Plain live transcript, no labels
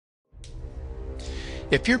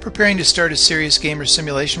If you're preparing to start a serious game or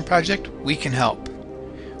simulation project, we can help.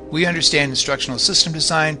 We understand instructional system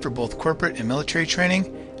design for both corporate and military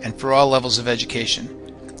training and for all levels of education.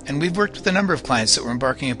 And we've worked with a number of clients that were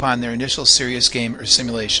embarking upon their initial serious game or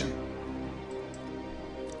simulation.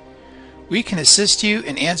 We can assist you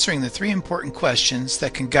in answering the 3 important questions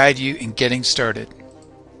that can guide you in getting started.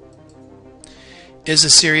 Is a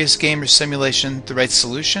serious game or simulation the right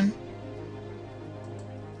solution?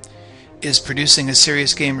 Is producing a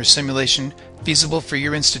serious game or simulation feasible for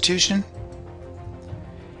your institution?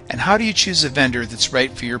 And how do you choose a vendor that's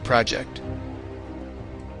right for your project?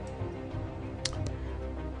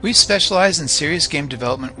 We specialize in serious game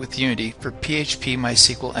development with Unity for PHP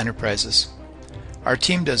MySQL enterprises. Our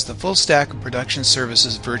team does the full stack of production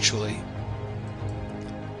services virtually.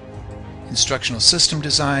 Instructional system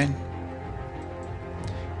design,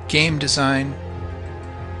 game design,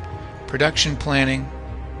 production planning,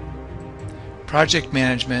 project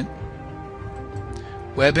management,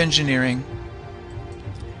 web engineering,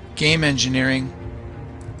 game engineering,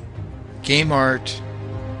 game art,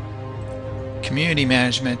 community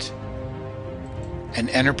management, and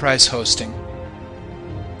enterprise hosting.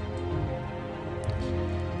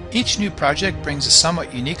 Each new project brings a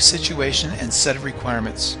somewhat unique situation and set of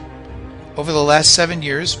requirements. Over the last 7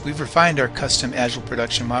 years, we've refined our custom Agile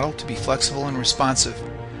production model to be flexible and responsive.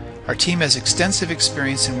 Our team has extensive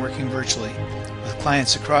experience in working virtually with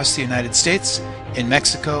clients across the United States, in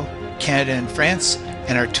Mexico, Canada, and France,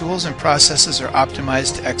 and our tools and processes are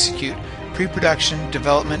optimized to execute pre-production,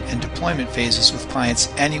 development, and deployment phases with clients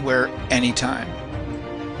anywhere, anytime.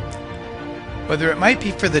 Whether it might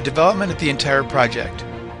be for the development of the entire project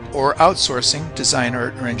or outsourcing, design,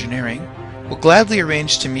 art, or engineering, we'll gladly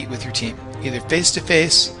arrange to meet with your team, either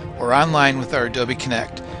face-to-face or online with our Adobe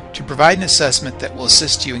Connect, to provide an assessment that will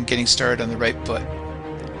assist you in getting started on the right foot.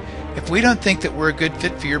 If we don't think that we're a good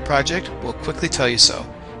fit for your project, we'll quickly tell you so,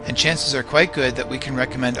 and chances are quite good that we can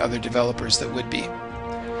recommend other developers that would be.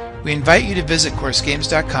 We invite you to visit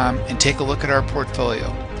CourseGames.com and take a look at our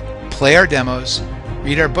portfolio, play our demos,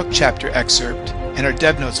 read our book chapter excerpt and our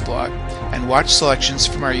Dev Notes blog, and watch selections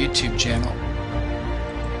from our YouTube channel.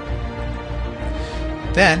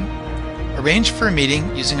 Then, arrange for a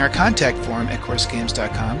meeting using our contact form at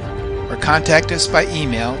CourseGames.com, or contact us by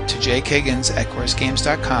email to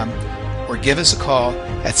jkiggins@CourseGames.com, or give us a call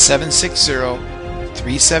at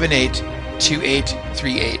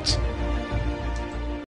 760-378-2838.